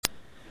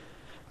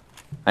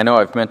I know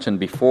I've mentioned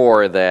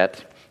before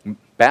that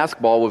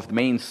basketball was the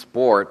main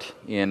sport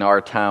in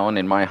our town,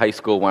 in my high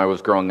school when I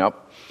was growing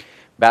up.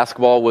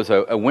 Basketball was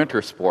a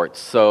winter sport,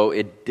 so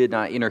it did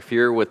not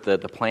interfere with the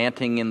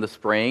planting in the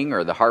spring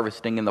or the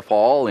harvesting in the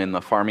fall in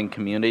the farming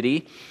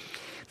community.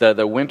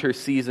 The winter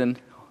season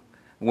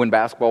when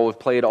basketball was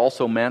played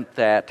also meant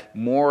that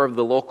more of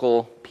the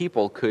local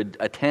people could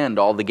attend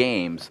all the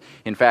games.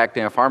 In fact,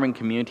 in a farming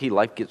community,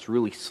 life gets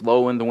really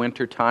slow in the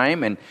winter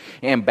time,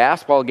 and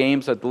basketball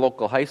games at the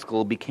local high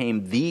school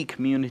became the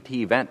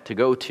community event to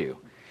go to.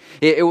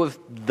 It was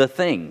the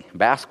thing.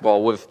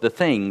 Basketball was the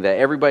thing that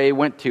everybody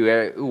went to.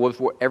 It was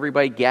where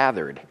everybody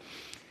gathered.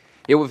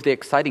 It was the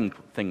exciting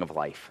thing of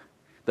life.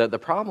 The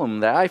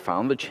problem that I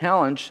found, the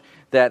challenge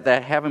that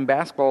having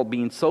basketball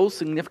being so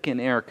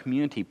significant in our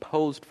community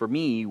posed for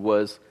me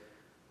was,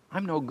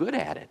 I'm no good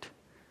at it.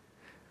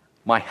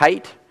 My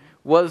height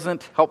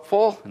wasn't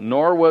helpful,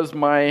 nor was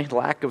my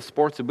lack of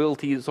sports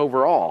abilities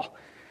overall.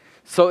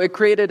 So it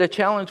created a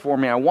challenge for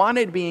me. I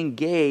wanted to be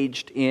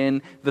engaged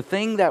in the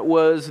thing that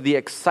was the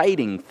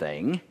exciting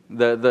thing,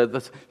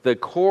 the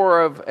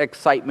core of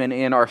excitement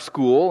in our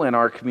school, in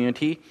our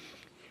community,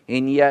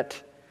 and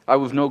yet I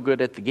was no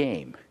good at the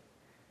game.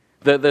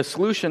 The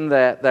solution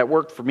that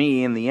worked for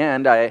me in the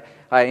end, I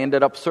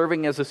ended up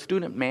serving as a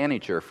student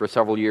manager for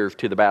several years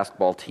to the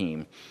basketball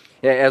team.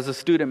 As a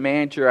student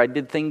manager, I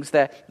did things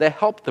that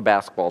helped the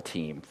basketball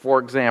team. For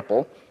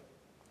example,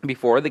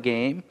 before the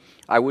game,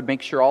 I would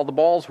make sure all the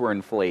balls were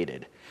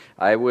inflated.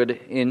 I would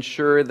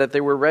ensure that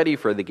they were ready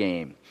for the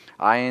game.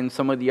 I and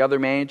some of the other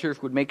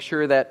managers would make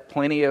sure that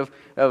plenty of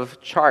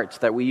charts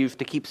that we used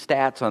to keep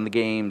stats on the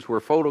games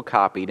were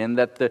photocopied and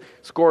that the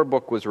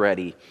scorebook was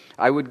ready.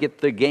 I would get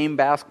the game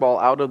basketball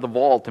out of the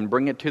vault and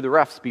bring it to the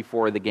refs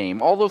before the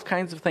game. All those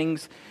kinds of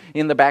things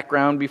in the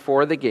background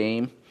before the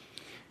game.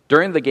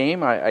 During the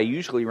game, I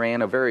usually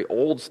ran a very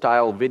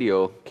old-style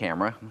video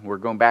camera. We're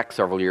going back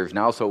several years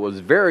now, so it was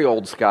very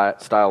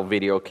old-style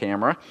video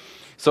camera,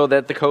 so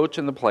that the coach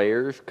and the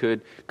players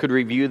could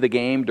review the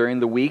game during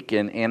the week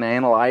and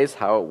analyze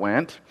how it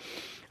went.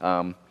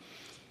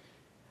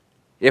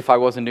 If I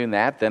wasn't doing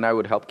that, then I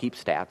would help keep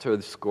stats or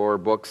the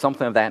scorebook,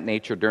 something of that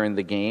nature during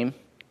the game.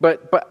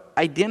 But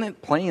I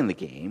didn't play in the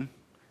game.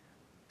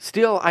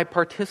 Still, I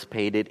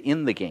participated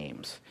in the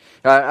games.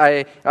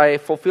 I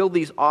fulfilled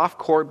these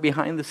off-court,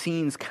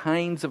 behind-the-scenes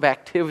kinds of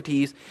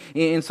activities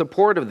in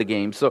support of the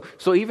game. So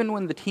even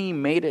when the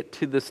team made it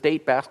to the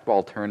state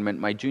basketball tournament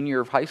my junior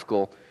year of high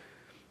school,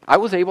 I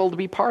was able to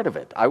be part of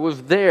it. I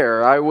was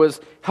there. I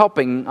was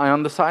helping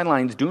on the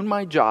sidelines, doing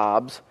my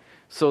jobs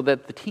so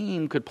that the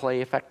team could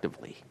play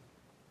effectively.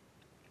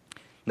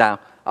 Now,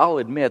 I'll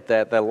admit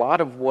that a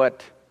lot of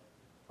what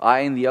I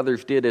and the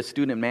others did as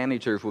student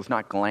managers was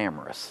not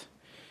glamorous.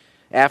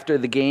 After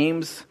the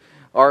games,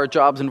 our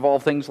jobs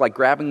involved things like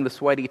grabbing the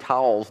sweaty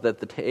towels that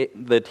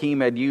the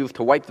team had used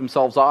to wipe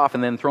themselves off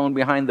and then thrown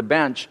behind the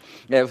bench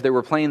as they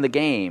were playing the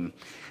game.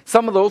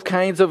 Some of those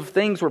kinds of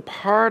things were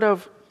part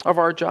of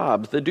our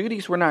jobs. The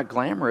duties were not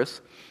glamorous,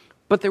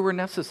 but they were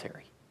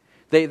necessary.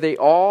 They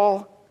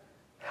all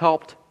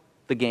helped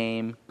the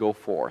game go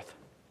forth.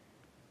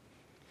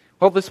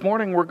 Well, this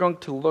morning we're going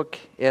to look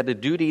at a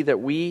duty that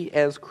we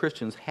as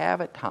Christians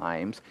have at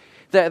times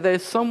that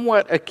is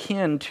somewhat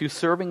akin to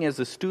serving as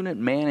a student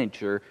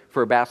manager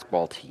for a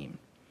basketball team.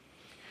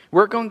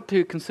 We're going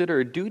to consider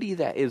a duty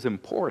that is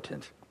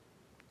important,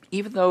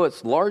 even though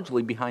it's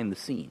largely behind the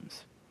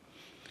scenes.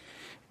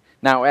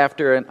 Now,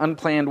 after an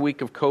unplanned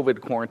week of COVID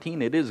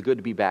quarantine, it is good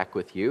to be back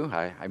with you.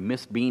 I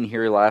missed being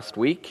here last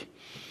week.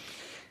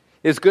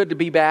 It's good to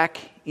be back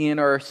in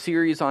our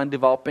series on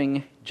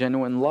developing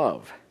genuine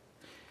love.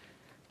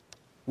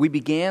 We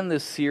began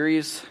this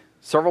series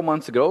several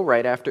months ago,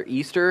 right after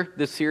Easter,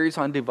 this series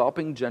on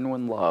developing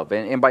genuine love.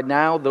 And by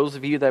now, those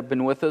of you that have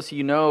been with us,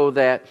 you know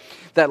that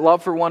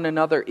love for one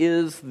another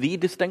is the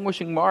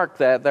distinguishing mark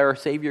that our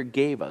Savior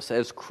gave us.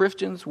 As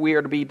Christians, we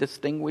are to be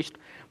distinguished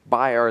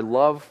by our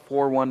love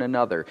for one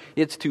another.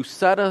 It's to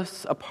set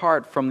us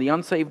apart from the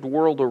unsaved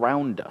world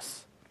around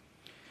us.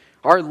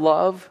 Our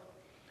love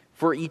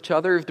for each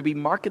other is to be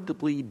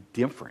markedly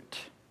different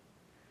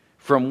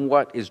from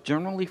what is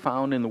generally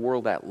found in the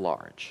world at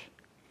large.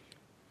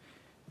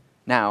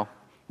 Now,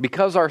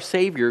 because our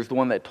Savior is the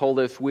one that told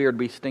us we are to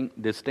be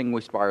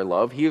distinguished by our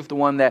love, He is the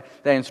one that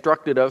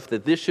instructed us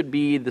that this should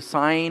be the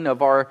sign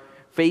of our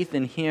faith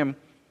in Him.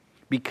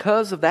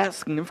 Because of that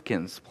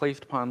significance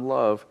placed upon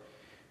love,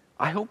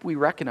 I hope we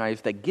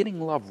recognize that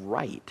getting love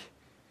right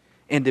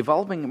and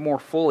developing it more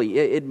fully,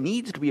 it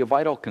needs to be a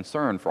vital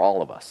concern for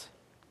all of us.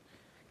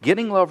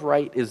 Getting love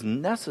right is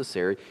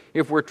necessary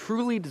if we're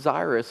truly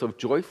desirous of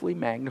joyfully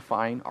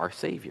magnifying our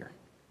Savior.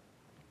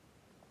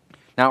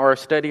 Now, our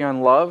study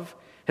on love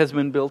has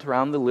been built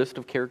around the list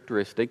of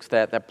characteristics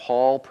that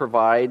Paul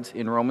provides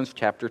in Romans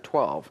chapter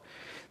 12.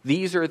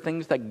 These are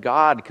things that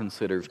God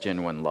considers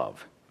genuine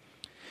love.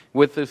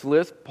 With this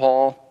list,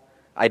 Paul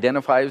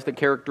identifies the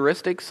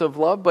characteristics of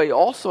love, but he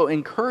also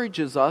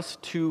encourages us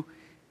to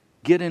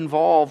get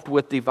involved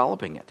with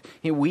developing it.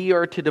 We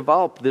are to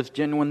develop this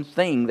genuine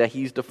thing that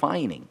he's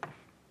defining.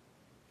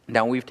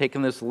 Now we've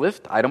taken this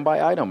list item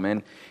by item,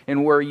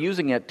 and we're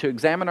using it to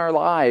examine our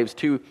lives,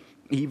 to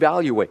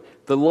evaluate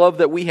the love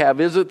that we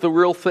have. Is it the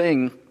real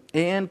thing?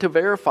 And to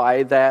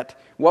verify that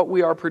what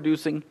we are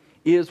producing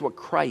is what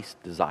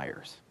Christ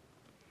desires.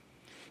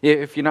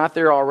 If you're not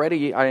there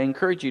already, I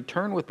encourage you to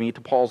turn with me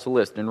to Paul's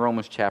list in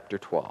Romans chapter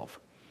 12.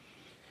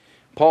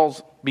 Paul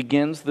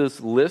begins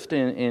this list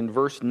in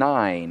verse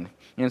 9.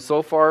 And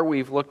so far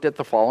we've looked at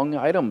the following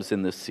items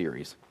in this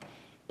series.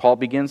 Paul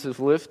begins his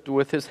list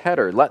with his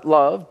header, let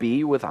love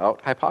be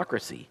without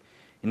hypocrisy.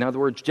 In other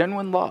words,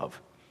 genuine love.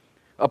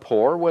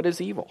 Abhor what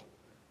is evil.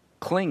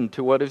 Cling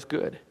to what is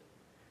good.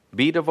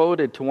 Be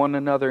devoted to one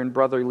another in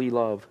brotherly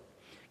love.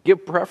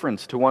 Give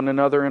preference to one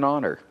another in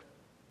honor.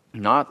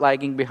 Not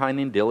lagging behind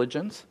in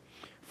diligence.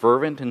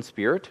 Fervent in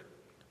spirit.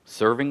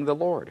 Serving the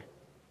Lord.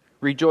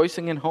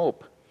 Rejoicing in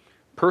hope.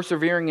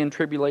 Persevering in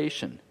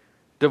tribulation.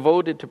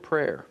 Devoted to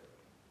prayer.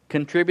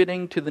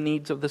 Contributing to the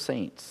needs of the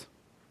saints.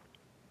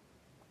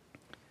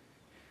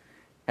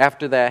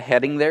 After that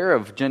heading there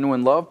of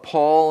genuine love,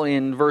 Paul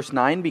in verse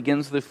 9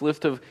 begins this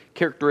list of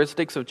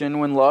characteristics of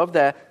genuine love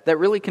that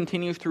really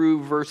continues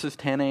through verses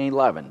 10 and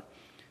 11.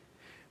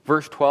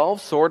 Verse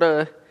 12 sort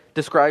of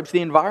describes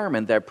the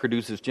environment that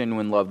produces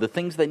genuine love, the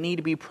things that need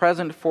to be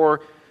present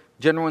for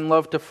genuine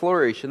love to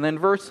flourish. And then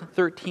verse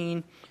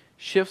 13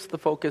 shifts the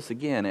focus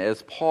again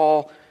as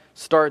Paul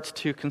starts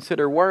to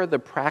consider what are the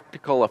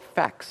practical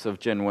effects of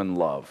genuine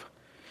love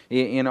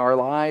in our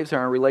lives, in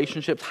our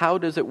relationships. How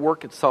does it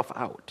work itself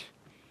out?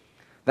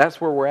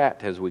 That's where we're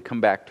at as we come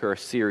back to our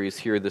series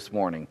here this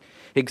morning,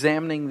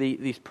 examining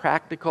these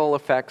practical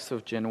effects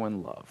of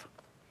genuine love.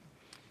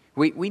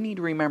 We need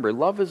to remember,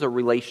 love is a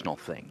relational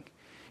thing.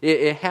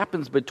 It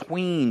happens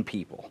between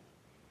people.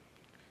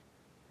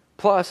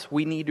 Plus,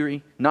 we need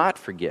to not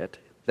forget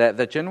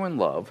that genuine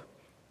love,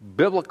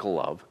 biblical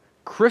love,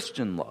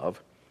 Christian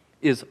love,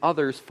 is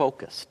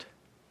others-focused.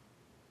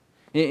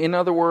 In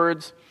other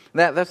words,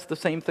 that's the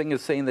same thing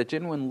as saying that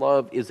genuine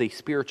love is a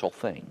spiritual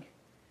thing.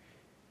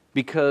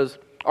 Because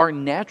our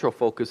natural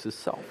focus is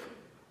self.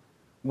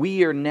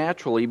 We are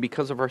naturally,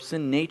 because of our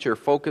sin nature,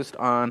 focused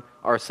on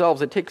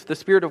ourselves. It takes the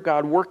Spirit of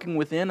God working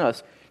within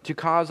us to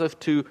cause us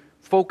to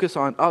focus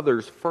on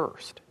others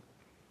first.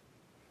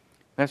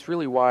 That's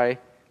really why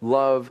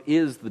love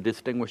is the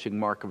distinguishing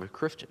mark of a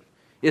Christian.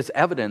 It's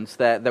evidence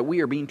that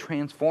we are being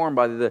transformed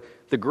by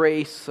the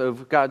grace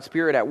of God's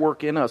Spirit at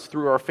work in us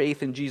through our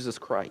faith in Jesus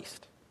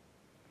Christ.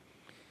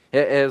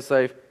 As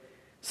I've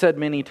said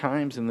many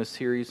times in this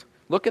series,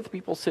 look at the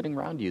people sitting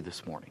around you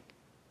this morning.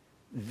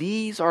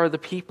 These are the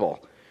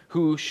people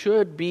who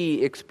should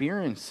be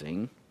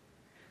experiencing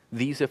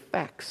these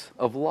effects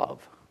of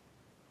love.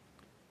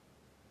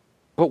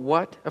 But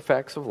what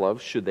effects of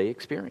love should they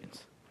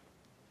experience?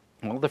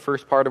 Well, the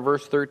first part of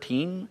verse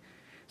 13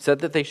 said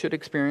that they should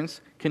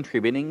experience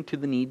contributing to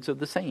the needs of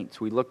the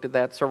saints. We looked at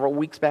that several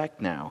weeks back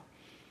now.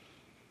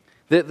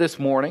 This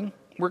morning,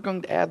 we're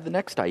going to add the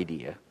next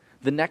idea,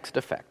 the next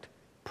effect,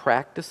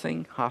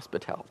 practicing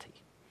hospitality.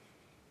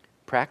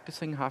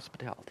 Practicing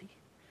hospitality.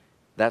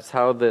 That's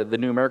how the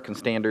New American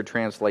Standard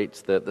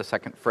translates the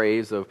second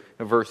phrase of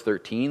verse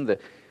 13.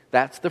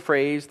 That's the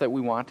phrase that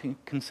we want to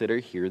consider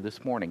here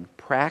this morning.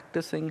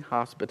 Practicing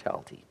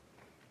hospitality.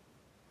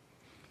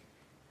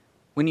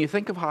 When you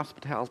think of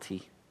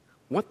hospitality,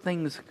 what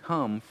things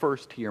come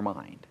first to your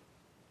mind?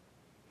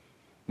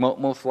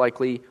 Most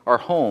likely, our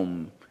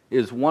home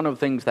is one of the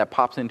things that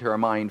pops into our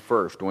mind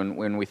first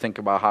when we think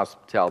about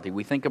hospitality.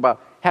 We think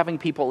about having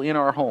people in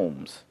our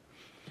homes.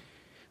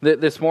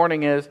 This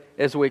morning,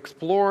 as we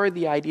explore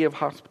the idea of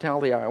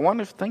hospitality, I want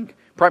to think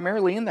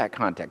primarily in that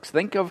context.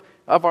 Think of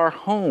our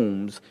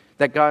homes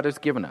that God has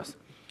given us.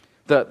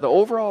 The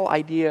overall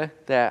idea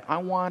that I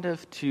want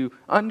us to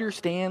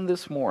understand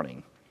this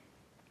morning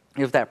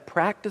is that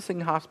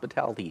practicing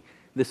hospitality,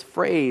 this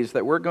phrase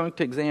that we're going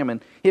to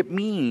examine, it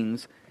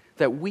means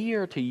that we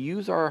are to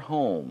use our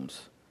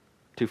homes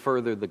to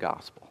further the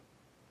gospel.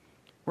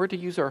 We're to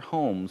use our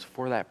homes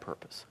for that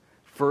purpose,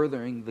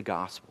 furthering the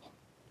gospel.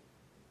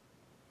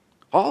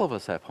 All of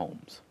us have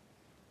homes.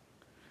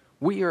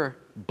 We are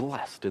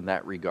blessed in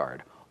that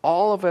regard.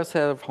 All of us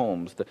have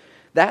homes.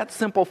 That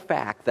simple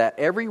fact that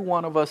every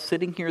one of us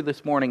sitting here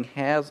this morning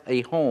has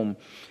a home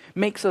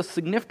makes us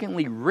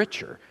significantly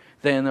richer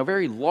than a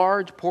very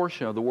large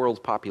portion of the world's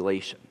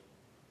population.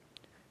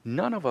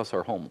 None of us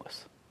are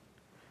homeless.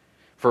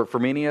 For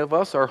many of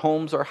us, our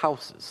homes are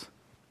houses.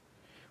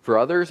 For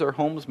others, our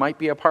homes might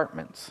be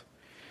apartments.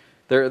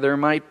 There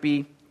might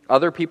be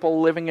other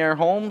people living in our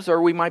homes,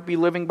 or we might be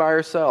living by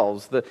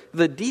ourselves.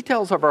 The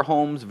details of our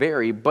homes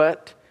vary,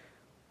 but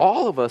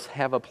all of us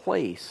have a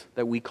place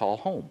that we call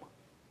home.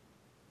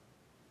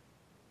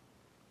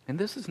 And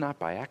this is not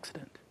by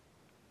accident.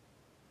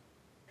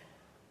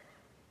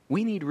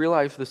 We need to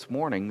realize this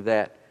morning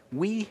that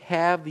we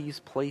have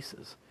these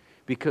places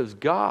because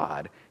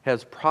God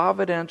has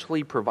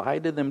providentially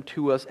provided them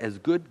to us as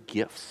good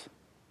gifts.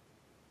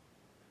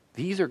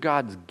 These are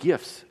God's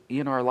gifts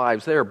in our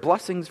lives. They are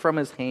blessings from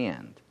His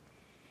hand.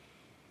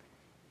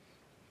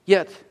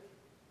 Yet,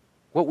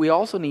 What we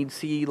also need to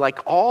see, like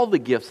all the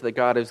gifts that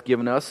God has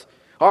given us,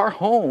 our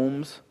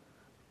homes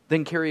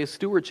then carry a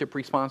stewardship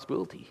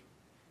responsibility.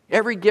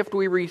 Every gift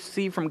we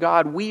receive from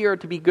God, we are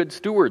to be good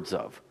stewards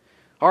of.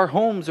 Our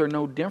homes are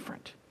no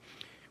different.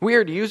 We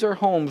are to use our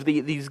homes,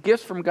 these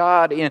gifts from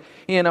God,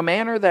 in a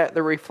manner that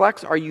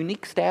reflects our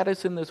unique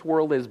status in this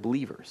world as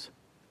believers.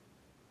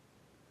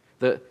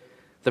 The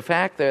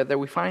fact that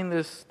we find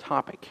this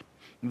topic,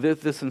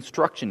 this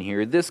instruction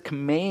here, this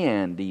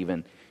command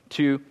even,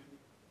 to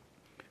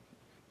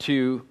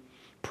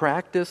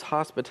practice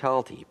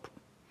hospitality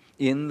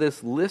in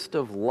this list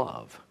of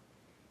love,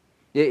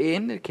 it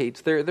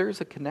indicates there's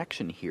a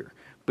connection here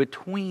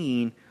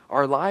between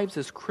our lives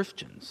as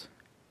Christians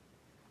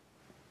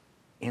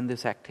and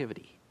this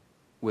activity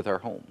with our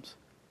homes.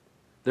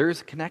 There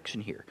is a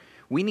connection here.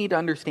 We need to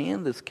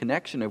understand this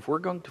connection if we're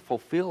going to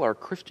fulfill our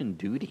Christian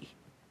duty.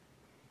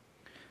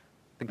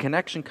 The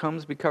connection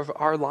comes because of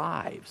our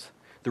lives.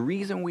 The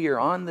reason we are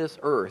on this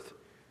earth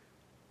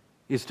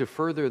is to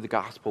further the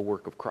gospel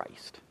work of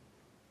Christ.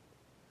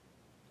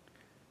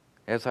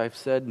 As I've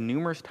said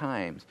numerous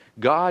times,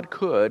 God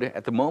could,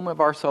 at the moment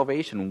of our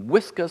salvation,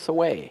 whisk us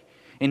away.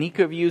 And He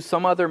could have used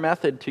some other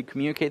method to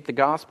communicate the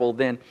gospel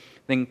than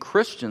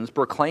Christians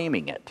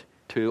proclaiming it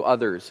to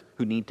others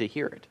who need to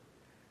hear it.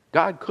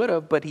 God could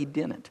have, but He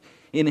didn't.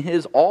 In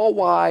His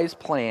all-wise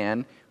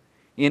plan,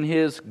 in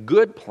His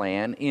good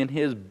plan, in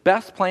His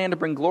best plan to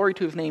bring glory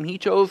to His name, He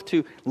chose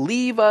to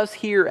leave us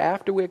here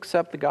after we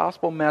accept the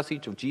gospel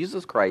message of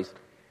Jesus Christ,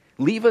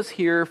 leave us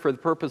here for the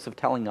purpose of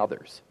telling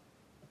others.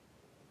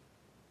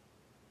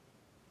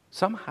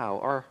 Somehow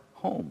our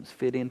homes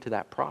fit into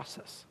that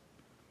process.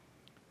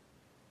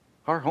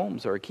 Our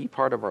homes are a key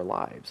part of our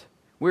lives.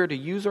 We're to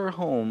use our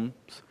homes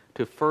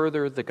to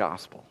further the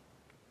gospel.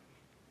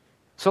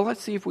 So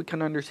let's see if we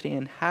can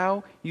understand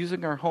how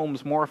using our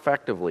homes more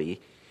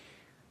effectively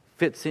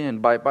fits in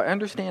by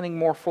understanding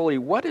more fully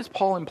what is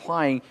Paul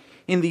implying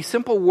in these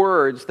simple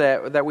words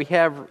that we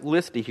have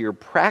listed here,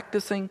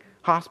 practicing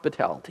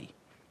hospitality.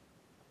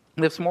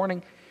 This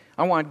morning,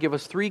 I want to give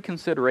us 3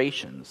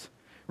 considerations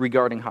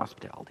regarding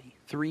hospitality.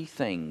 3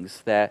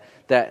 things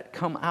that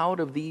come out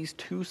of these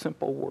 2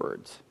 simple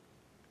words.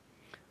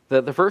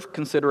 The first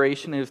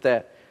consideration is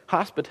that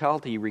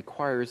hospitality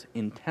requires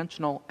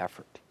intentional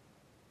effort.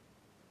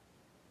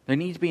 There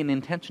needs to be an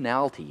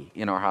intentionality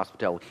in our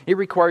hospitality. It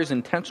requires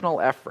intentional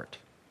effort.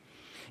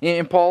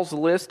 In Paul's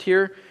list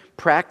here,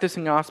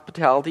 practicing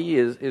hospitality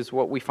is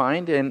what we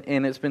find,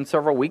 and it's been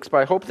several weeks, but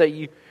I hope that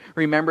you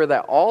remember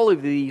that all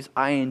of these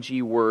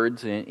ing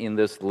words in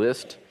this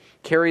list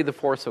carry the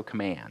force of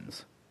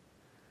commands.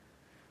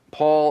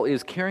 Paul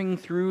is carrying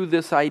through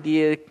this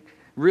idea,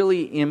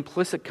 really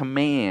implicit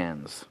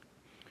commands.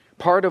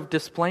 Part of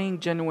displaying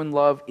genuine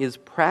love is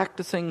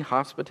practicing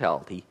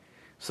hospitality.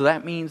 So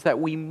that means that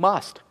we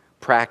must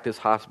practice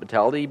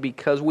hospitality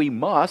because we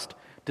must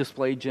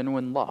display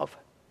genuine love.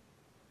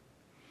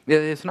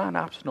 It's not an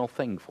optional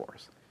thing for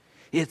us.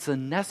 It's a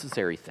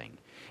necessary thing.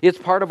 It's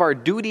part of our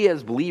duty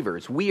as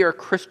believers. We are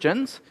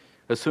Christians,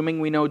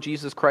 assuming we know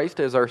Jesus Christ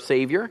as our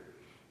Savior.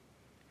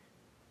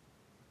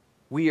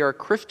 We are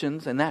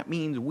Christians, and that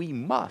means we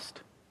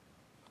must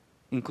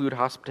include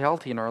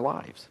hospitality in our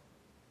lives.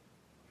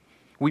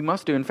 We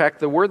must do. In fact,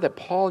 the word that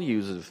Paul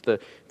uses,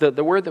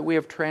 the word that we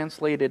have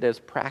translated as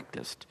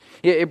practiced,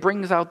 it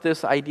brings out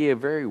this idea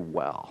very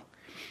well.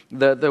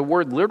 The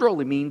word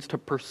literally means to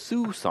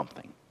pursue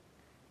something,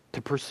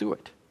 to pursue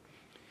it.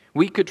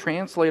 We could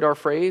translate our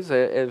phrase,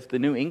 as the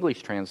New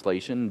English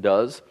translation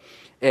does,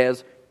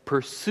 as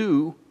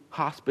pursue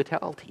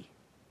hospitality.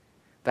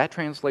 That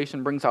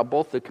translation brings out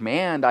both the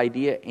command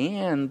idea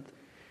and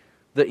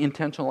the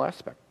intentional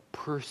aspect.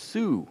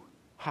 Pursue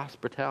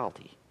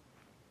hospitality.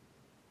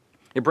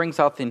 It brings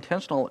out the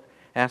intentional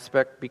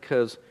aspect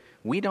because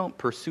we don't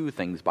pursue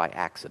things by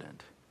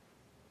accident.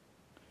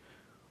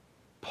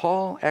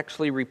 Paul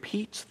actually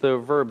repeats the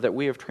verb that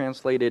we have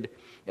translated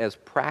as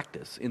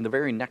practice in the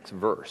very next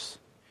verse.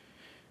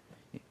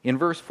 In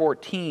verse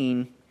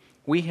 14,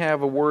 we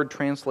have a word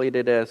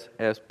translated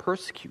as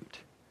persecute.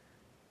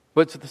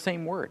 But it's the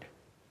same word.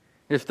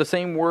 It's the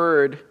same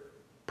word,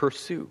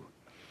 pursue.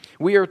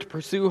 We are to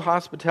pursue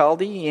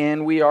hospitality,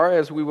 and we are,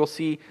 as we will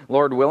see,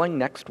 Lord willing,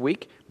 next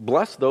week,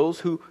 bless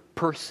those who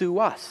pursue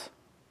us.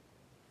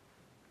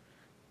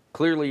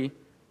 Clearly,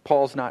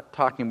 Paul's not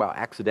talking about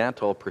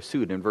accidental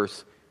pursuit in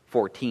verse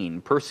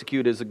 14.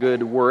 Persecute is a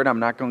good word. I'm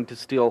not going to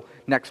steal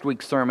next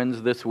week's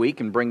sermons this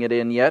week and bring it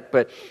in yet,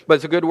 but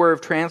it's a good word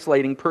of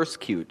translating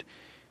persecute.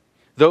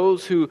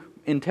 Those who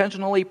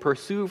intentionally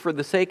pursue for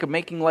the sake of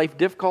making life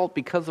difficult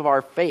because of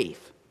our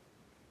faith.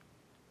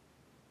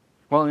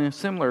 Well, in a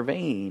similar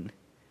vein,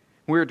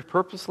 we're to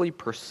purposely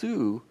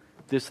pursue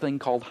this thing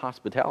called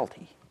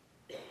hospitality.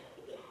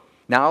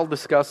 Now, I'll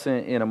discuss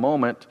in a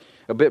moment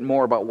a bit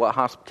more about what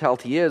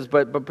hospitality is,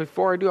 but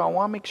before I do, I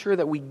want to make sure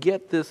that we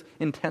get this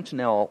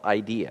intentional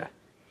idea.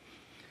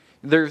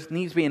 There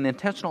needs to be an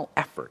intentional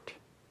effort.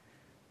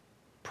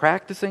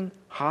 Practicing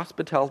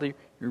hospitality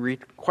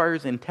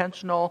requires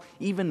intentional,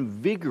 even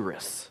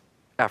vigorous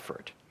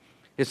effort.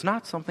 It's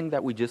not something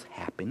that we just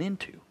happen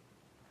into.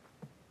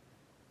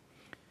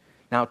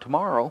 Now,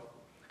 tomorrow,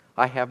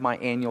 I have my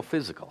annual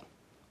physical.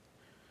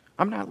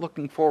 I'm not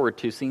looking forward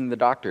to seeing the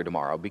doctor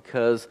tomorrow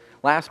because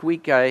last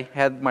week I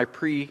had my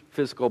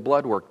pre-physical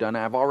blood work done.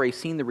 I've already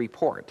seen the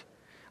report.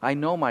 I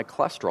know my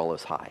cholesterol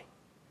is high.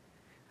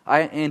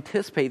 I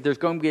anticipate there's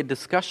going to be a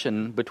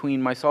discussion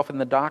between myself and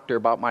the doctor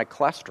about my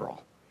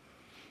cholesterol.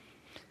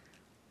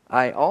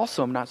 I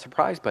also am not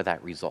surprised by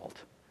that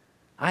result.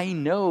 I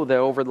know that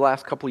over the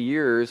last couple of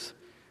years,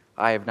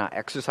 I have not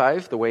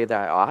exercised the way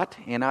that I ought,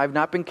 and I've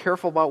not been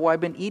careful about what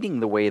I've been eating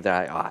the way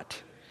that I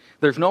ought.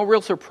 There's no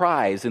real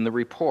surprise in the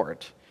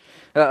report.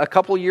 A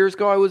couple of years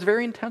ago, I was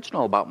very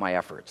intentional about my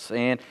efforts,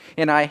 and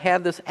I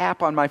had this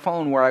app on my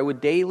phone where I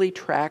would daily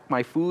track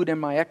my food and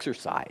my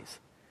exercise.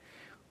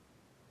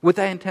 With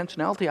that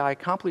intentionality, I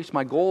accomplished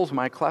my goals.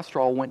 My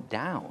cholesterol went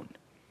down.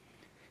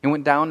 It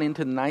went down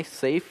into the nice,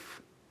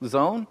 safe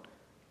zone,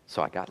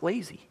 so I got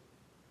lazy.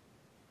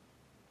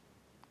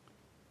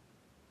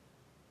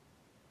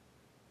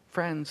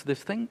 Friends,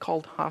 this thing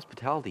called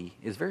hospitality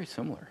is very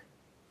similar.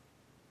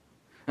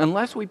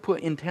 Unless we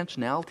put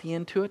intentionality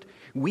into it,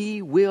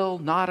 we will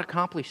not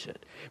accomplish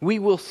it. We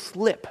will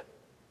slip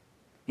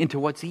into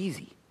what's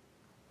easy.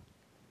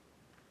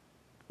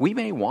 We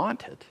may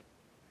want it.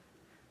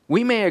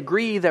 We may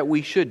agree that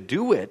we should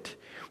do it.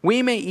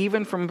 We may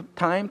even from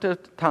time to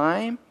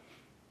time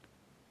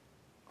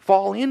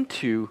fall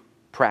into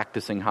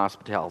practicing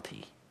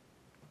hospitality.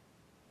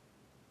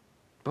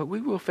 But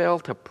we will fail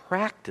to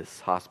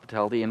practice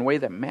hospitality in a way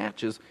that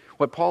matches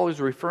what Paul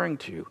is referring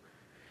to.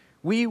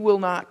 We will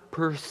not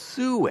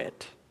pursue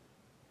it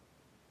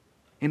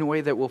in a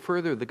way that will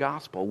further the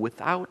gospel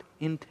without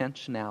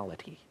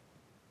intentionality.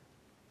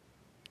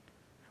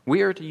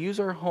 We are to use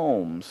our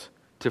homes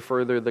to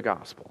further the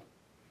gospel.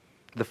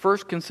 The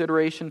first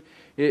consideration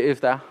is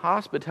that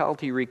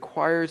hospitality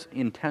requires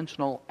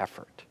intentional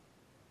effort.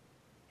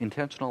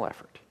 Intentional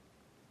effort.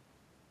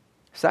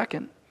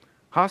 Second,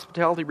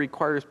 hospitality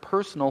requires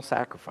personal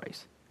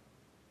sacrifice.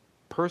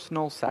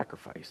 Personal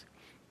sacrifice.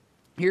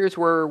 Here's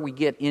where we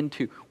get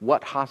into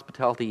what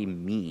hospitality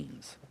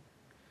means.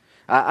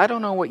 I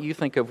don't know what you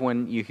think of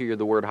when you hear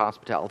the word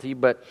hospitality,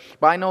 but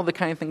I know the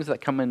kind of things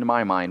that come into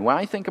my mind. When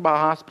I think about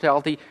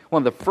hospitality,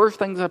 one of the first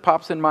things that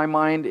pops in my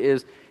mind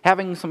is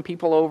having some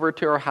people over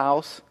to our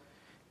house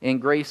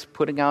and Grace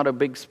putting out a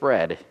big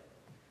spread.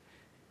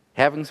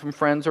 Having some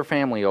friends or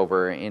family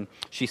over, and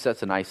she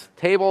sets a nice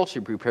table, she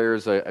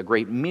prepares a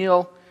great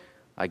meal.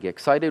 I get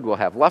excited, we'll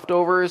have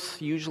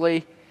leftovers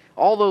usually.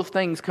 All those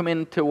things come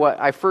into what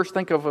I first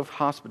think of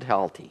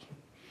hospitality.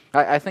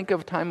 I think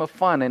of a time of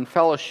fun and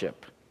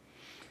fellowship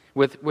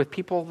with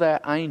people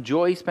that I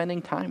enjoy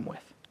spending time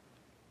with.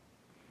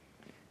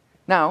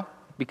 Now,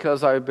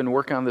 because I've been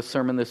working on this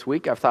sermon this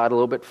week, I've thought a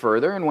little bit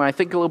further, and when I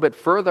think a little bit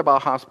further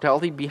about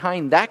hospitality,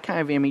 behind that kind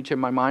of image in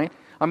my mind,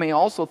 I may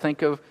also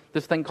think of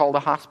this thing called a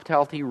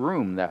hospitality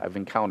room that I've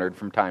encountered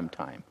from time to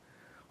time.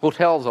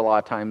 Hotels a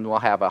lot of times will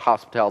have a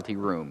hospitality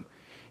room.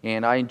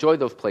 And I enjoy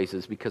those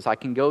places because I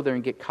can go there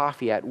and get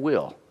coffee at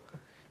will.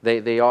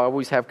 They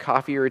always have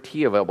coffee or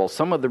tea available.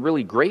 Some of the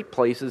really great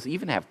places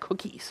even have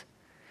cookies.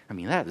 I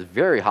mean, that is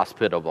very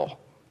hospitable.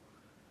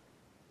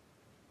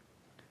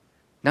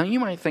 Now, you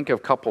might think of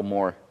a couple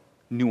more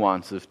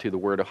nuances to the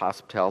word of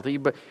hospitality,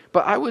 but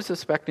I would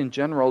suspect in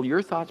general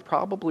your thoughts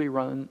probably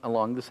run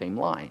along the same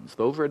lines.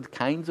 Those are the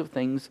kinds of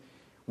things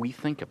we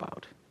think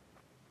about.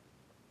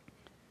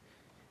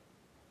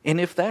 And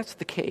if that's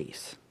the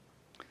case,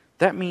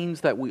 that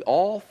means that we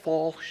all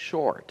fall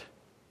short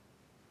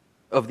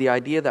of the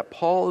idea that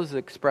Paul is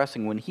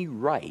expressing when he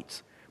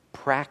writes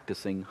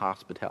practicing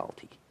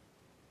hospitality.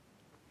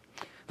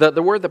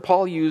 The word that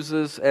Paul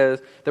uses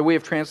as that we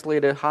have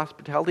translated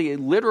hospitality, it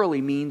literally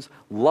means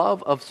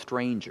love of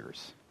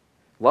strangers.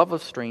 Love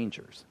of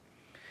strangers.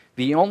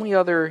 The only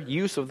other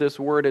use of this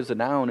word as a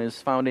noun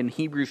is found in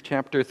Hebrews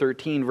chapter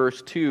 13,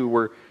 verse 2,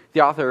 where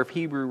the author of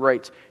Hebrews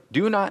writes,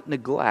 "Do not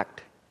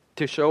neglect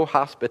to show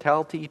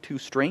hospitality to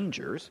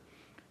strangers."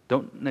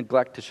 Don't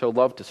neglect to show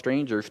love to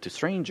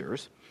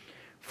strangers,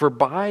 for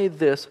by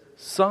this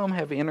some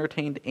have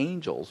entertained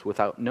angels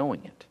without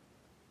knowing it.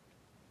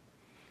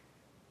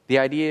 The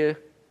idea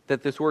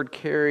that this word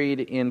carried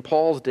in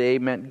Paul's day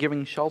meant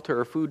giving shelter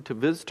or food to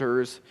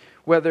visitors,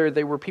 whether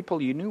they were people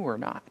you knew or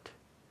not.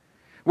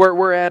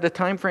 We're at a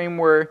time frame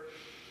where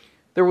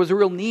there was a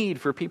real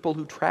need for people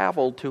who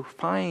traveled to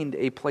find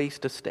a place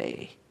to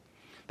stay.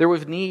 There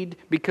was need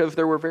because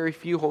there were very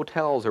few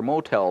hotels or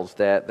motels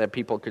that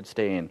people could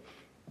stay in.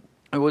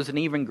 It was an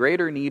even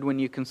greater need when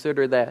you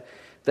consider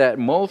that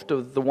most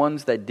of the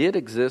ones that did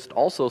exist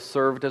also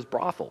served as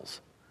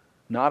brothels,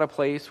 not a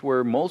place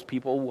where most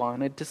people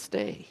wanted to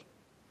stay.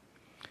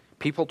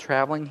 People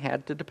traveling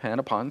had to depend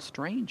upon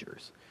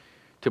strangers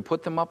to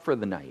put them up for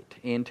the night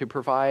and to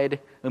provide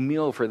a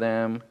meal for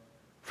them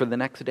for the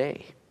next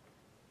day.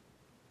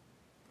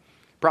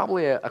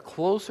 Probably a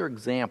closer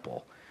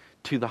example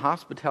to the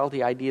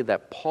hospitality idea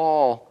that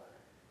Paul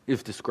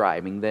is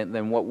describing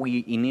than what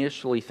we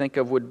initially think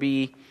of would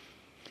be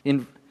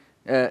in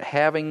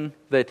having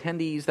the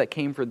attendees that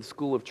came for the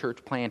School of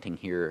Church Planting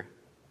here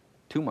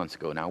 2 months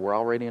ago now. We're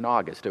already in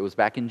August. It was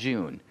back in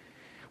June.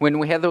 When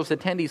we had those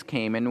attendees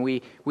came and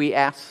we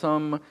asked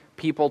some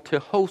people to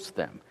host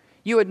them.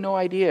 You had no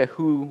idea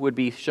who would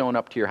be showing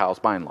up to your house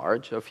by and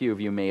large. A few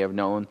of you may have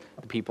known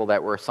the people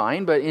that were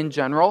assigned, but in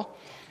general,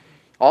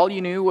 all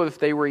you knew was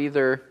they were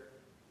either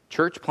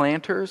church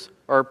planters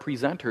or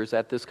presenters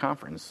at this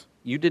conference.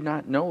 You did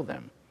not know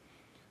them.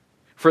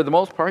 For the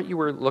most part, you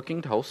were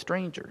looking to host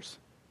strangers.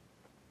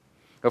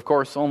 Of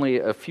course, only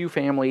a few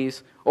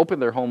families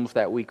opened their homes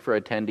that week for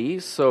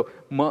attendees, so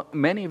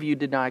many of you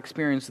did not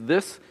experience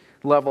this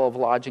level of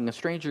lodging of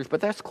strangers,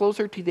 but that's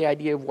closer to the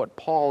idea of what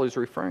Paul is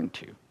referring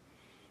to.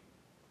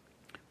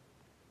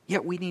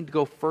 Yet we need to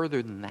go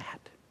further than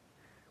that.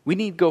 We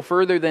need to go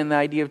further than the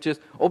idea of just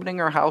opening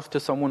our house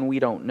to someone we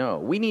don't know.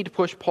 We need to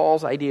push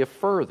Paul's idea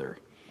further.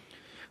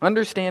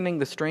 Understanding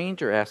the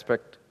stranger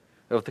aspect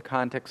of the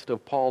context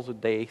of Paul's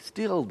day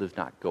still does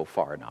not go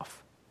far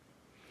enough.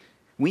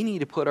 We need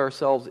to put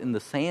ourselves in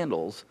the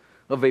sandals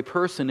of a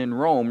person in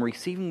Rome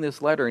receiving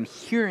this letter and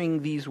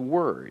hearing these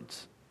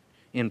words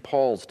in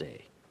Paul's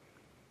day.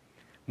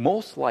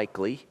 Most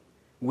likely,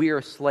 we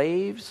are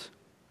slaves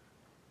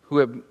who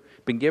have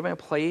been given a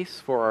place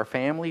for our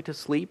family to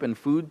sleep and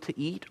food to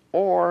eat,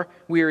 or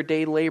we are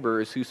day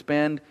laborers who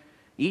spend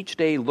each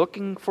day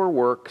looking for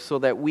work so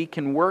that we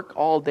can work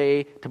all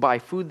day to buy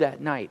food that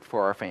night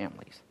for our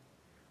families.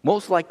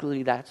 Most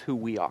likely that's who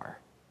we are.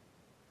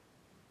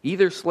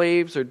 Either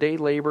slaves or day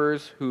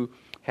laborers who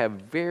have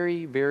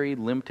very, very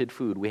limited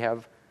food. We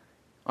have,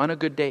 on a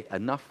good day,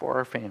 enough for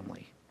our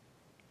family.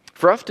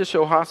 For us to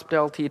show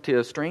hospitality to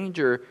a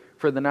stranger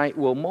for the night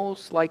will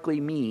most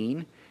likely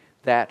mean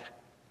that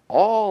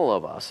all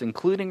of us,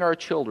 including our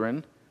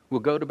children, will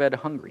go to bed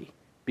hungry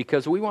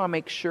because we want to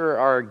make sure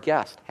our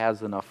guest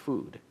has enough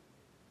food.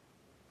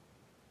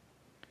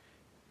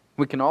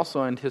 We can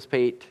also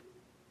anticipate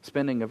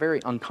spending a very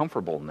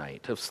uncomfortable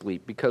night of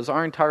sleep because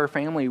our entire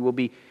family will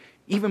be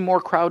even more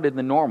crowded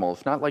than normal.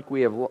 It's not like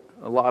we have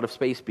a lot of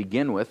space to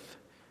begin with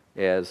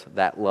as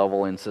that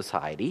level in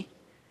society.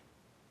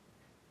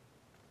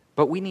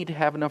 But we need to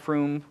have enough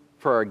room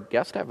for our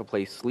guests to have a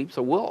place to sleep,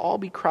 so we'll all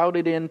be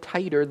crowded in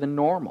tighter than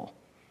normal.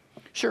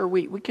 Sure,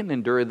 we can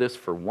endure this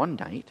for one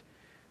night,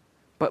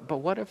 but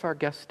what if our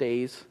guest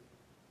stays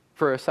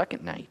for a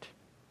second night?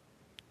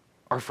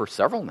 Or for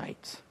several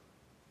nights?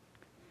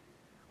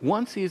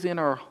 Once he's in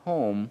our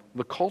home,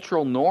 the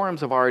cultural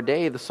norms of our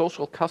day, the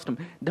social custom,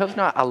 does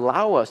not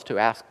allow us to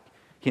ask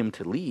him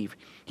to leave.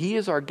 He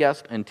is our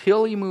guest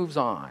until he moves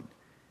on.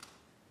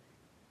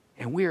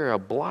 And we are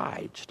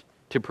obliged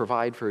to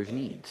provide for his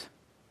needs.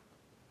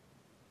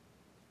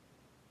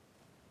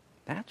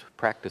 That's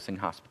practicing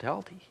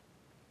hospitality.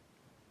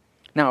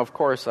 Now, of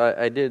course,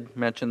 I did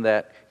mention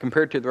that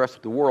compared to the rest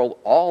of the world,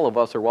 all of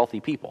us are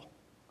wealthy people.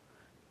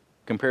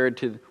 Compared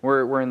to,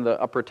 we're in the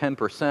upper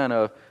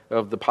 10%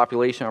 of the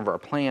population of our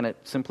planet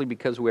simply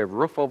because we have a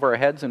roof over our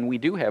heads and we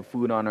do have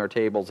food on our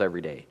tables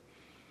every day.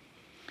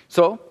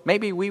 So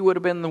maybe we would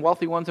have been the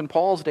wealthy ones in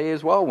Paul's day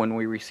as well when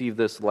we received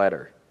this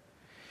letter.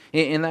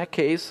 In that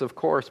case, of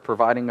course,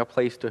 providing a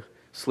place to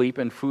sleep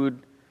and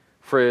food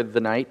for the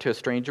night to a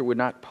stranger would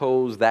not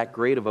pose that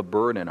great of a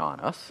burden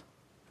on us.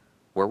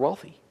 We're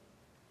wealthy.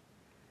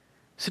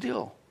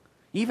 Still,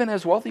 even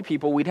as wealthy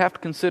people, we'd have to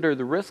consider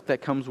the risk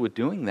that comes with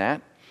doing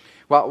that.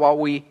 While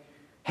we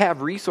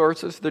have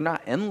resources, they're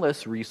not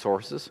endless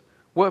resources.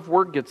 What if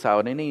word gets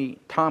out, any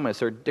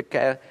Thomas or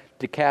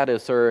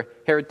Dicatus or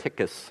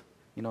Hereticus,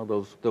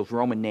 those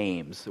Roman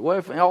names? What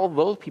if all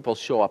those people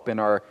show up in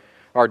our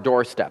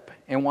doorstep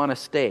and want to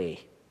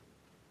stay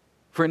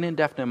for an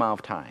indefinite amount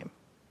of time?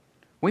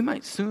 We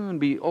might soon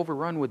be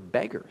overrun with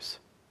beggars,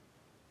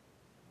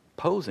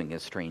 posing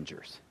as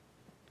strangers.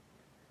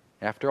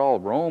 After all,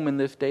 Rome in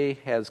this day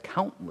has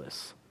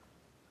countless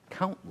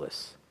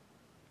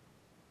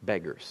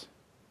beggars.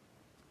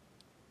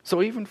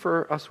 So even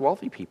for us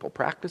wealthy people,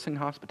 practicing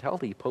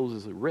hospitality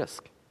poses a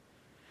risk.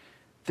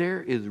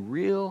 There is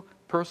real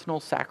personal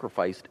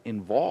sacrifice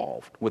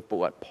involved with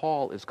what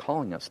Paul is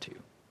calling us to.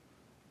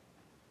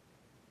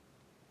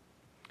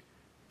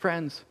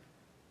 Friends,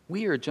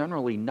 we are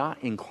generally not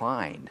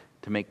inclined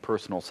to make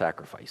personal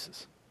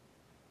sacrifices.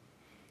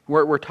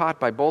 We're taught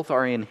by both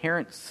our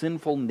inherent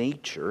sinful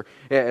nature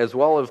as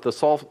well as the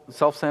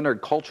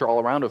self-centered culture all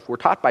around us. We're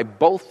taught by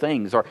both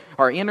things,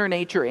 our inner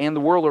nature and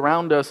the world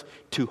around us,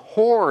 to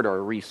hoard our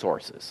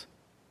resources,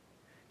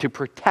 to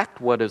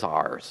protect what is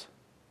ours.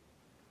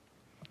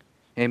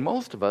 And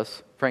most of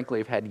us, frankly,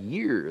 have had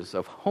years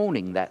of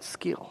honing that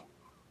skill.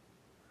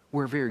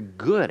 We're very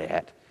good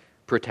at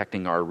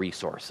protecting our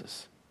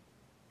resources.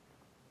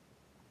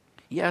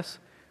 Yes,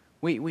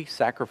 we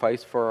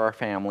sacrifice for our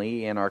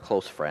family and our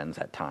close friends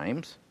at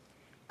times.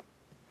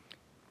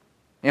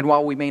 And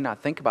while we may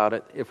not think about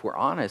it, if we're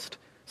honest,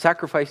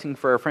 sacrificing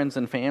for our friends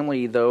and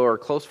family, though, or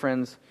close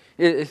friends,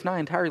 is not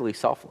entirely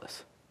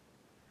selfless.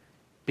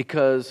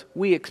 Because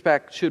we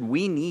expect, should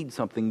we need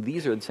something,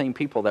 these are the same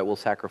people that will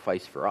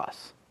sacrifice for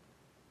us.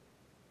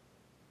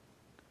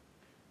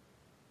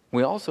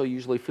 We also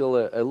usually feel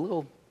a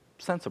little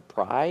sense of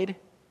pride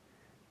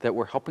that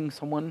we're helping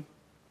someone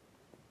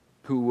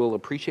who will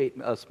appreciate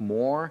us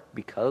more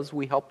because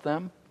we help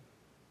them.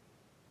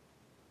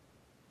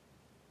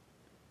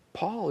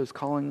 Paul is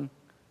calling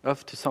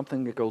us to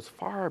something that goes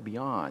far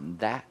beyond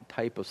that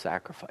type of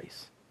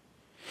sacrifice.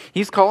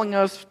 He's calling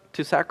us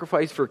to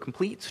sacrifice for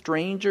complete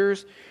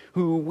strangers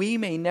who we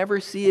may never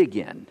see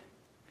again.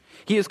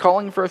 He is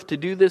calling for us to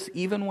do this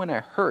even when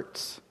it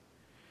hurts.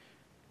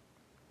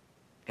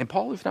 And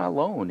Paul is not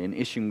alone in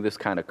issuing this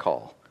kind of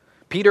call.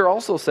 Peter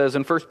also says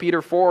in 1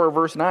 Peter 4,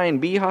 verse 9,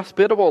 "Be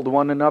hospitable to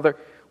one another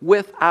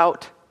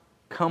without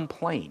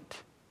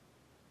complaint."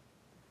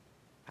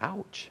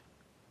 Ouch.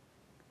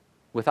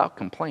 Without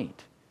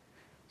complaint.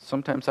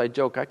 Sometimes I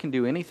joke, I can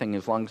do anything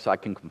as long as I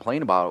can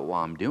complain about it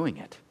while I'm doing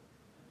it.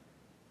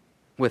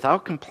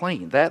 Without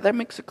complaint. That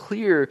makes it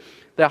clear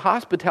that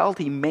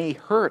hospitality may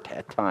hurt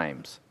at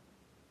times.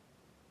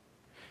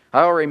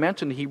 I already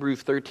mentioned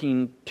Hebrews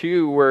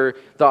 13:2, where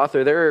the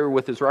author there,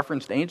 with his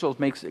reference to angels,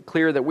 makes it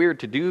clear that we are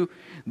to do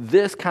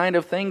this kind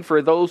of thing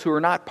for those who are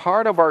not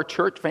part of our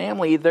church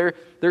family.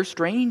 They're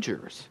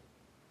strangers.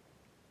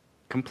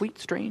 Complete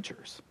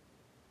strangers.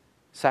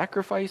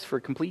 Sacrifice for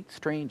complete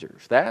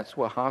strangers. That's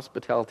what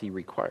hospitality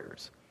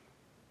requires.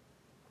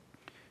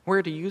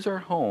 We're to use our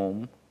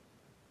home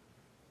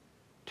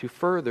to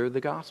further the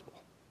gospel.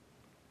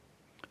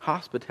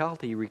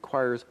 Hospitality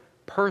requires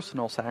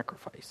personal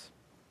sacrifice.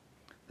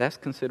 That's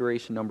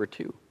consideration number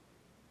 2.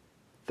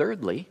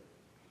 Thirdly,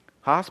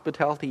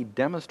 hospitality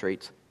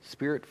demonstrates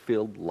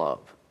Spirit-filled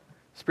love.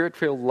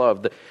 Spirit-filled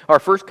love. Our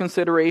first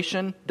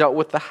consideration dealt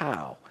with the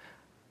how.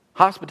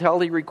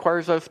 Hospitality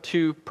requires us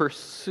to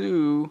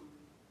pursue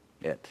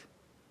it.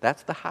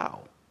 That's the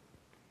how.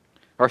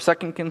 Our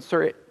second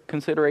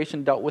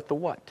consideration dealt with the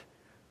what.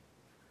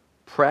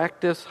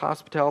 Practice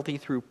hospitality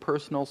through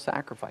personal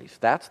sacrifice.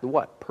 That's the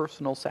what?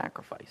 Personal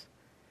sacrifice.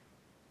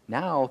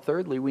 Now,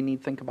 thirdly, we need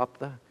to think about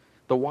the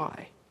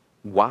why.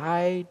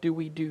 Why do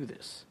we do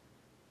this?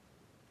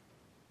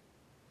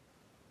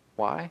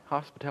 Why?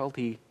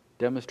 Hospitality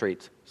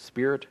demonstrates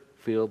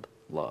Spirit-filled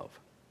love.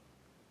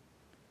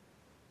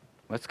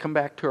 Let's come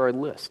back to our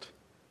list.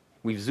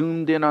 We've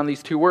zoomed in on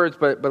these 2 words,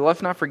 but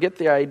let's not forget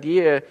the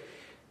idea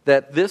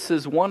that this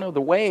is one of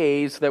the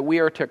ways that we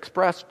are to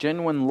express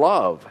genuine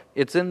love.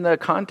 It's in the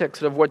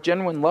context of what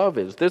genuine love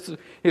is. This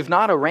is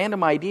not a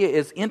random idea.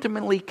 It's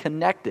intimately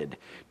connected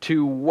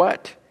to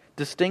what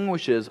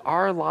distinguishes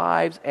our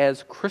lives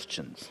as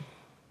Christians.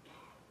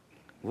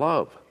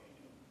 Love.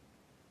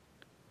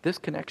 This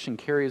connection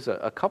carries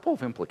a couple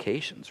of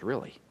implications,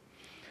 really.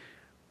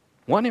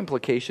 One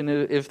implication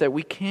is that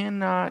we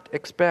cannot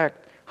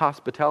expect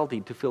hospitality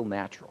to feel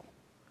natural.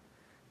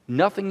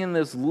 Nothing in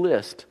this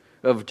list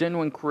of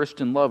genuine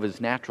Christian love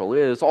is natural. It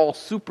is all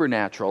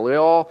supernatural. It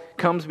all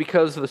comes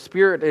because the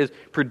Spirit is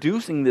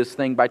producing this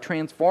thing by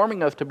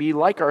transforming us to be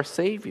like our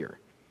Savior.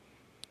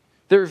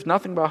 There's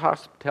nothing about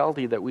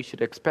hospitality that we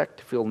should expect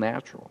to feel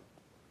natural.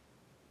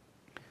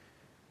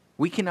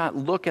 We cannot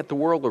look at the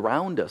world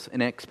around us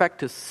and expect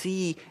to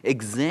see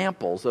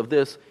examples of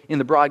this in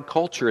the broad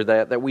culture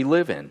that we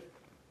live in.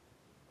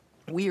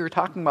 We are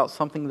talking about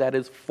something that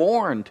is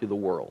foreign to the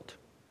world.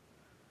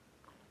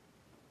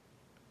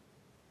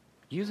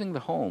 Using the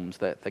homes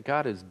that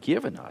God has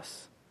given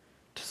us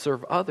to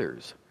serve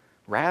others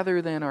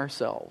rather than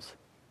ourselves.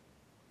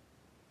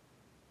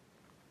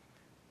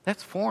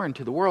 That's foreign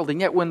to the world.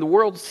 And yet when the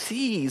world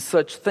sees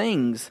such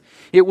things,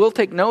 it will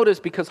take notice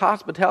because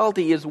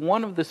hospitality is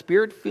one of the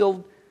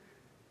Spirit-filled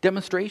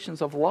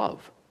demonstrations of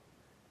love.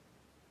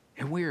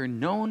 And we are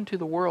known to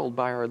the world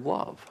by our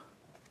love.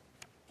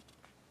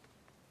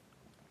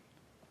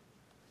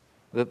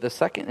 The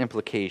second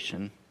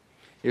implication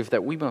is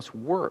that we must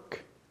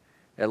work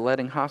at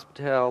letting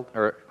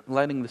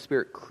the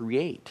Spirit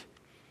create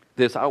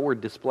this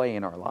outward display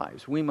in our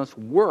lives. We must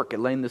work at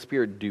letting the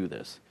Spirit do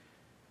this.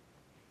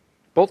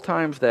 Both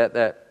times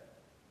that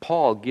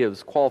Paul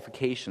gives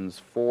qualifications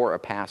for a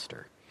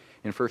pastor,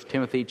 in 1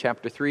 Timothy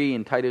chapter 3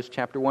 and Titus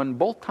chapter 1,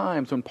 both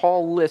times when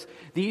Paul lists,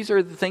 these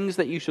are the things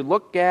that you should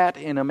look at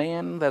in a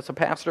man that's a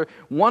pastor,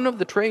 one of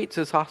the traits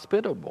is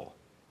hospitable.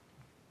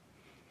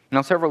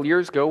 Now, several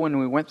years ago when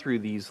we went through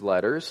these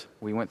letters,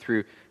 we went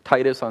through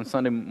Titus on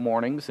Sunday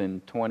mornings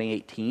in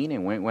 2018,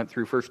 and we went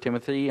through 1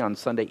 Timothy on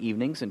Sunday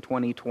evenings in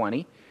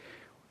 2020.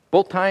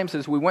 Both times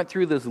as we went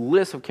through this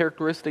list of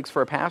characteristics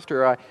for a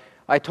pastor,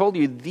 I told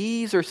you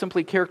these are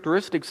simply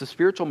characteristics of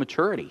spiritual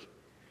maturity.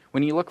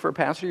 When you look for a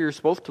pastor, you're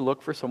supposed to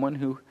look for someone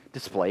who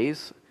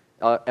displays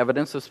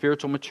evidence of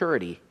spiritual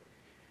maturity.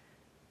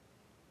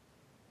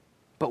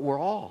 But we're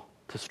all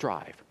to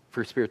strive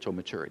for spiritual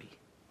maturity.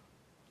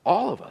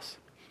 All of us.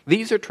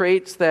 These are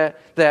traits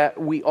that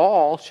we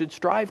all should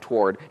strive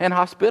toward, and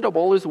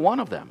hospitable is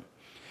one of them.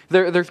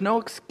 There's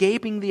no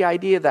escaping the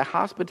idea that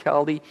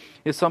hospitality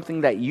is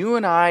something that you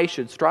and I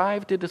should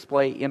strive to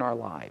display in our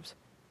lives.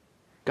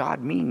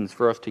 God means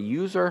for us to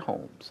use our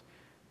homes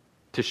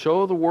to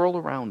show the world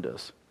around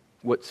us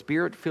what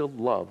Spirit-filled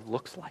love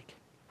looks like.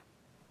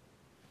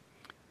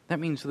 That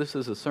means this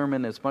is a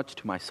sermon as much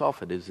to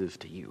myself as it is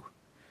to you.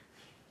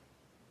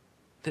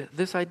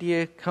 This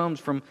idea comes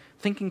from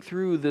thinking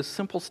through this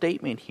simple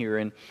statement here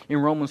in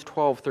Romans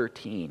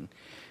 12:13,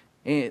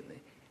 and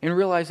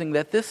realizing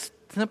that this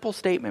simple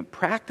statement,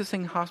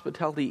 practicing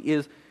hospitality,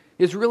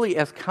 is really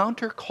as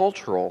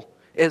countercultural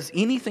as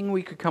anything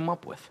we could come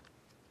up with.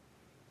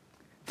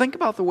 Think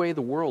about the way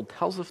the world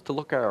tells us to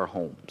look at our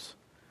homes.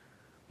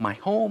 My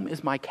home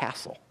is my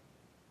castle.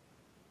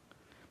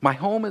 My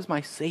home is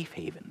my safe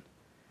haven.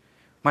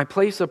 My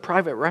place of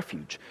private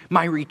refuge.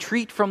 My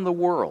retreat from the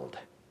world.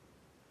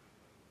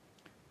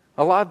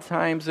 A lot of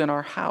times in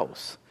our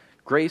house,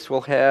 Grace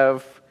will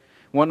have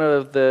one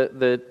of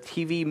the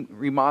TV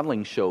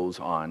remodeling shows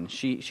on.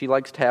 She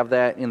likes to have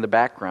that in the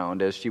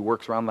background as she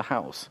works around the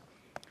house.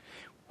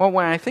 Well,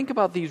 when I think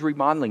about these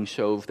remodeling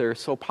shows, they're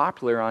so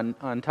popular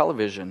on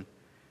television,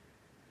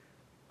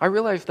 I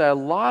realize that a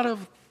lot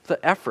of the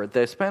effort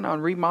that's spent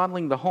on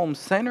remodeling the home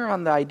center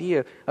on the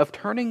idea of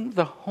turning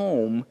the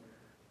home,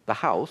 the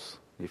house,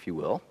 if you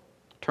will,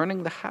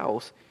 turning the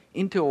house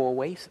into an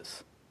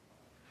oasis.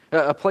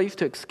 A place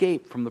to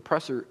escape from the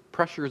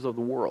pressures of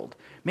the world.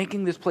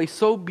 Making this place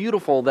so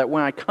beautiful that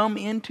when I come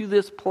into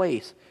this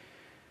place,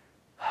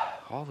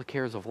 all the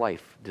cares of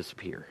life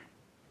disappear.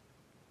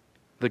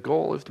 The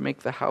goal is to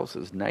make the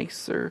houses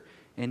nicer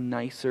and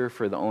nicer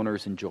for the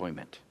owner's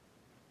enjoyment.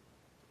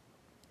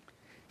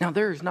 Now,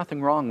 there is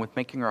nothing wrong with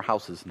making our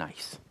houses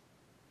nice.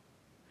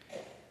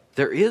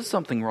 There is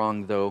something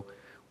wrong, though,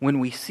 when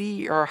we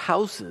see our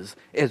houses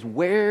as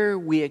where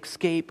we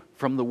escape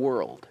from the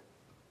world.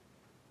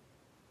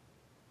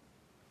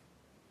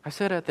 I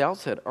said at the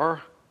outset,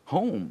 our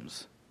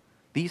homes,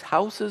 these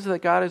houses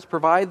that God has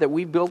provided, that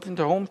we've built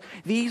into homes,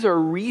 these are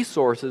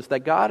resources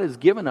that God has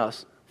given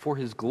us for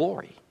His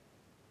glory.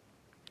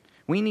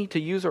 We need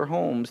to use our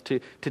homes to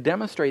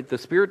demonstrate the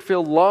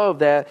Spirit-filled love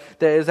that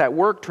is at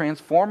work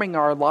transforming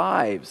our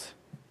lives.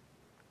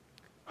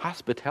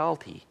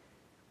 Hospitality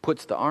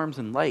puts the arms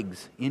and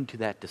legs into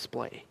that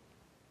display.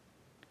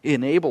 It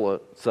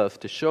enables us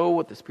to show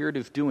what the Spirit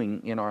is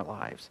doing in our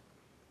lives.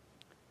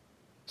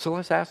 So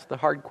let's ask the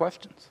hard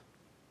questions.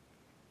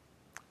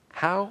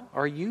 How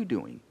are you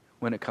doing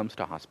when it comes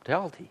to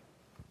hospitality?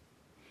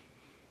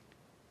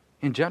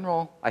 In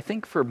general, I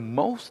think for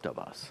most of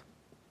us,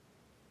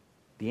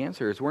 the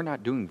answer is we're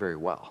not doing very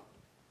well.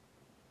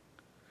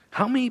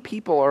 How many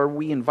people are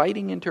we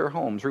inviting into our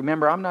homes?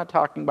 Remember, I'm not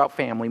talking about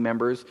family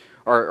members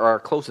or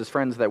our closest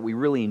friends that we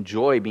really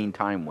enjoy spending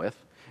time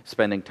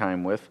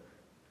with.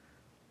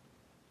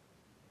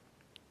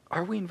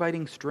 Are we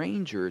inviting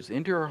strangers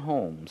into our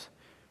homes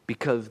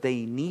because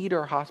they need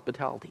our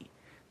hospitality?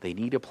 They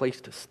need a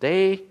place to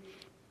stay,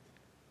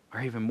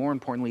 or even more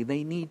importantly,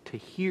 they need to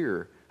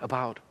hear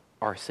about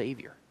our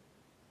Savior.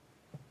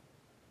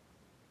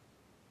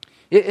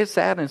 It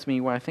saddens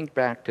me when I think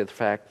back to the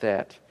fact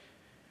that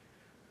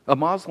a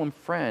Muslim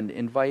friend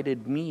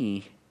invited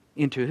me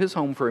into his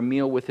home for a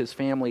meal with his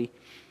family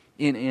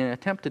in an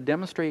attempt to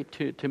demonstrate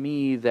to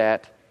me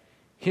that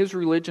his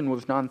religion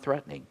was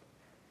non-threatening.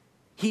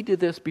 He did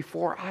this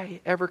before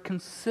I ever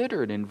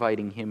considered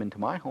inviting him into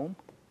my home.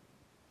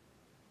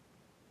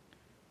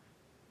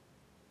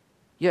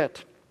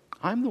 Yet,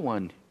 I'm the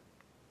one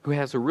who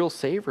has a real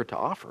Savior to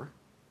offer.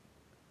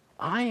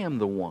 I am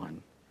the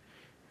one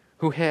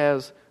who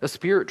has a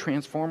Spirit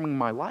transforming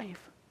my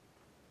life.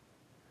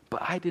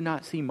 But I did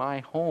not see my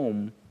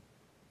home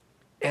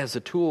as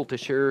a tool to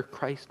share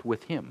Christ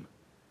with him.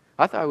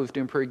 I thought I was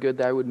doing pretty good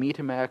that I would meet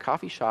him at a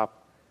coffee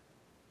shop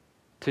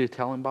to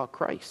tell him about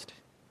Christ.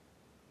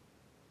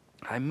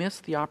 I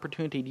missed the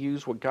opportunity to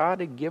use what God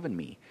had given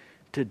me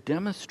to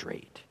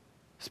demonstrate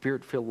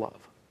Spirit-filled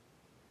love.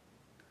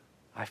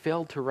 I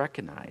failed to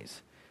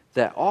recognize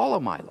that all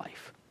of my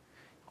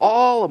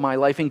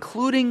life,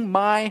 including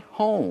my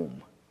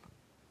home,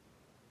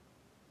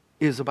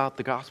 is about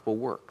the gospel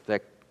work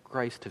that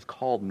Christ has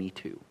called me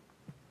to.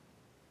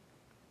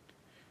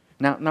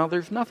 Now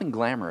there's nothing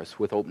glamorous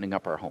with opening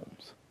up our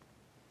homes.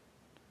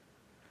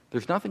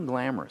 There's nothing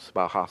glamorous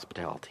about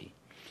hospitality.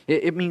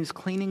 It means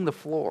cleaning the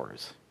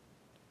floors,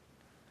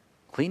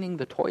 cleaning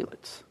the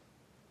toilets,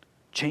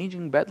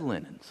 changing bed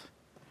linens,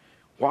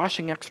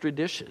 washing extra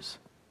dishes,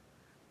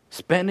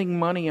 spending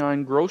money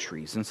on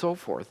groceries, and so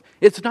forth.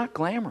 It's not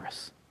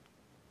glamorous.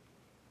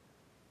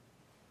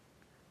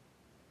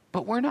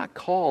 But we're not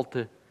called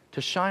to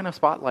shine a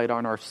spotlight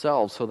on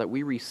ourselves so that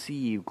we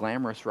receive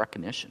glamorous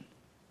recognition.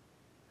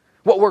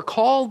 What we're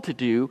called to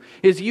do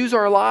is use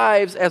our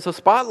lives as a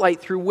spotlight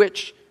through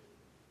which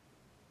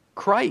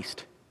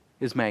Christ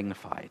is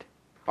magnified.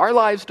 Our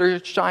lives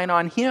to shine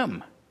on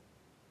Him.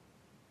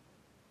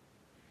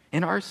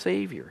 And our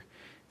Savior,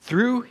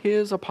 through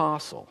His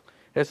apostle,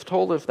 has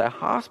told us that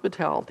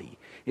hospitality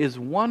is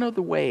one of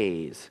the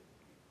ways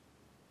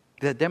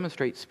that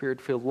demonstrates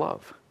Spirit-filled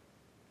love.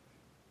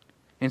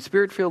 And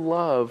Spirit-filled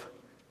love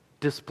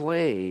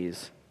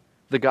displays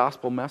the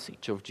gospel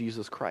message of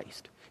Jesus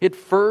Christ. It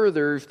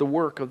furthers the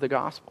work of the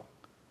gospel.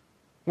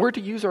 We're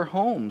to use our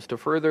homes to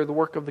further the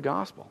work of the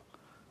gospel.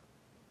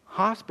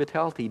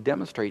 Hospitality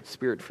demonstrates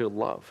Spirit-filled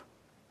love.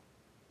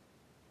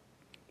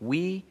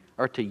 We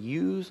are to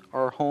use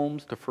our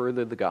homes to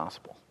further the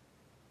gospel.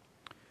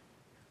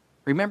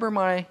 Remember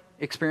my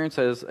experience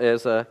as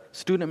a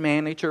student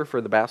manager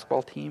for the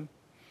basketball team?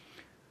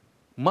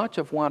 Much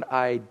of what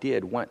I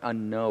did went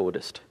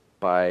unnoticed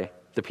by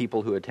the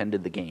people who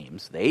attended the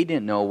games. They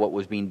didn't know what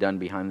was being done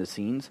behind the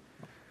scenes.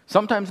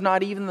 Sometimes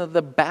not even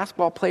the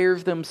basketball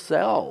players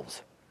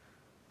themselves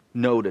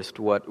noticed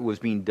what was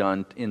being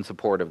done in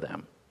support of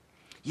them.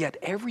 Yet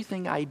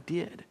everything I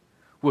did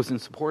was in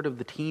support of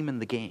the team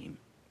and the game.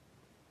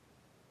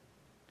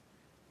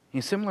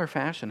 In similar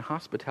fashion,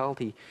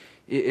 hospitality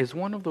is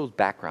one of those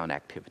background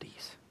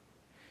activities.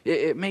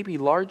 It may be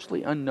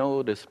largely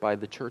unnoticed by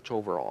the church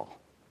overall.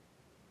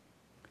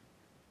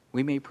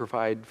 We may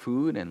provide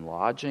food and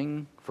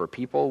lodging for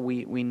people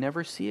we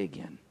never see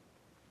again.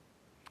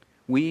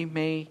 We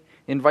may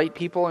invite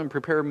people and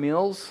prepare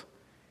meals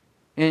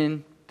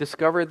and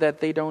discover that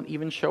they don't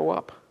even show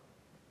up.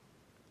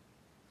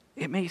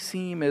 It may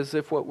seem as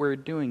if what we're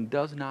doing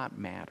does not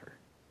matter.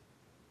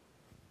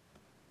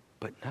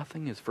 But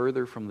nothing is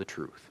further from the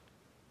truth.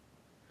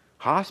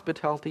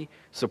 Hospitality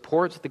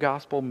supports the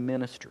gospel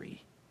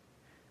ministry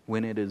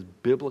when it is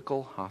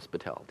biblical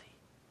hospitality.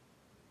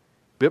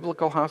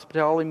 Biblical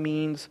hospitality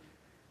means,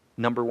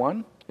 number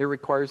one, it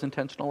requires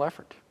intentional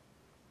effort.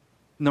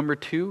 Number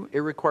two, it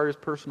requires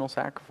personal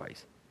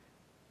sacrifice.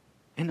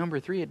 And number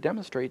three, it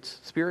demonstrates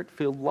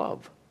Spirit-filled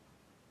love.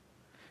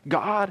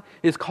 God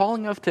is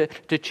calling us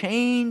to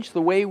change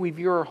the way we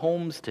view our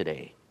homes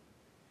today.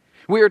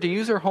 We are to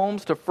use our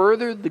homes to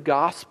further the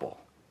gospel.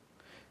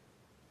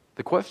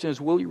 The question is,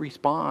 will you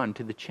respond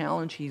to the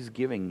challenge He's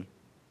giving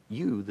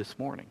you this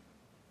morning?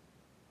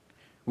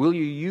 Will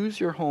you use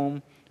your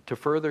home to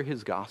further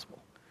His gospel?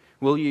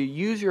 Will you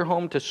use your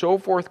home to show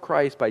forth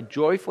Christ by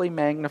joyfully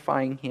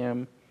magnifying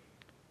Him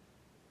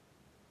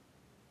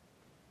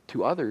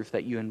to others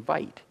that you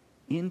invite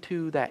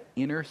into that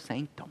inner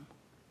sanctum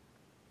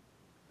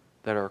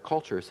that our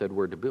culture said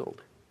we're to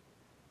build?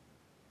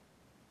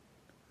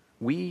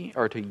 We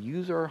are to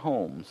use our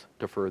homes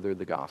to further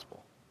the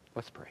gospel.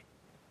 Let's pray.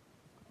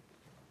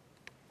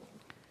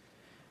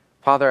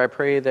 Father, I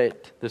pray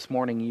that this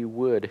morning you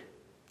would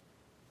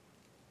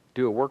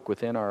do a work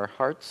within our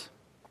hearts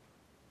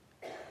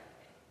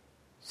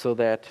so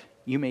that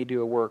you may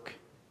do a work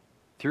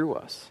through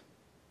us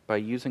by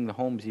using the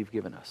homes you've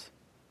given us.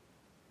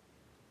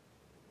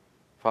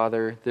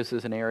 Father, this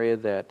is an area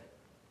that,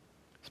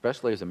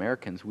 especially as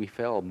Americans, we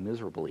fail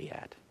miserably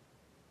at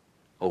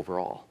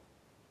overall.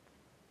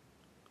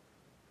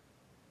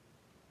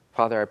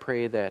 Father, I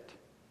pray that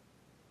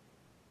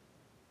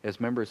as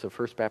members of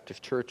First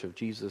Baptist Church of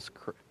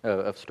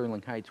of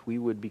Sterling Heights, we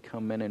would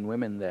become men and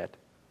women that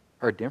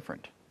are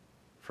different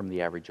from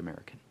the average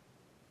American.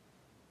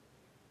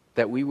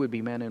 That we would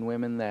be men and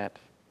women that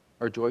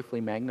are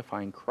joyfully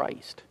magnifying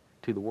Christ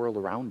to the world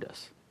around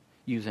us,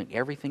 using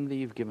everything that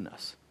you've given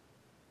us.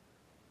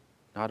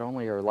 Not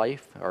only our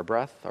life, our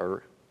breath,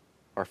 our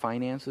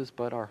finances,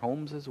 but our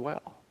homes as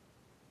well,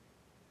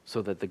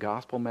 so that the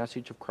gospel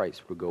message of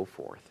Christ would go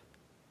forth.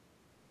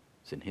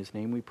 It's in His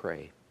name we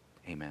pray.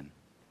 Amen.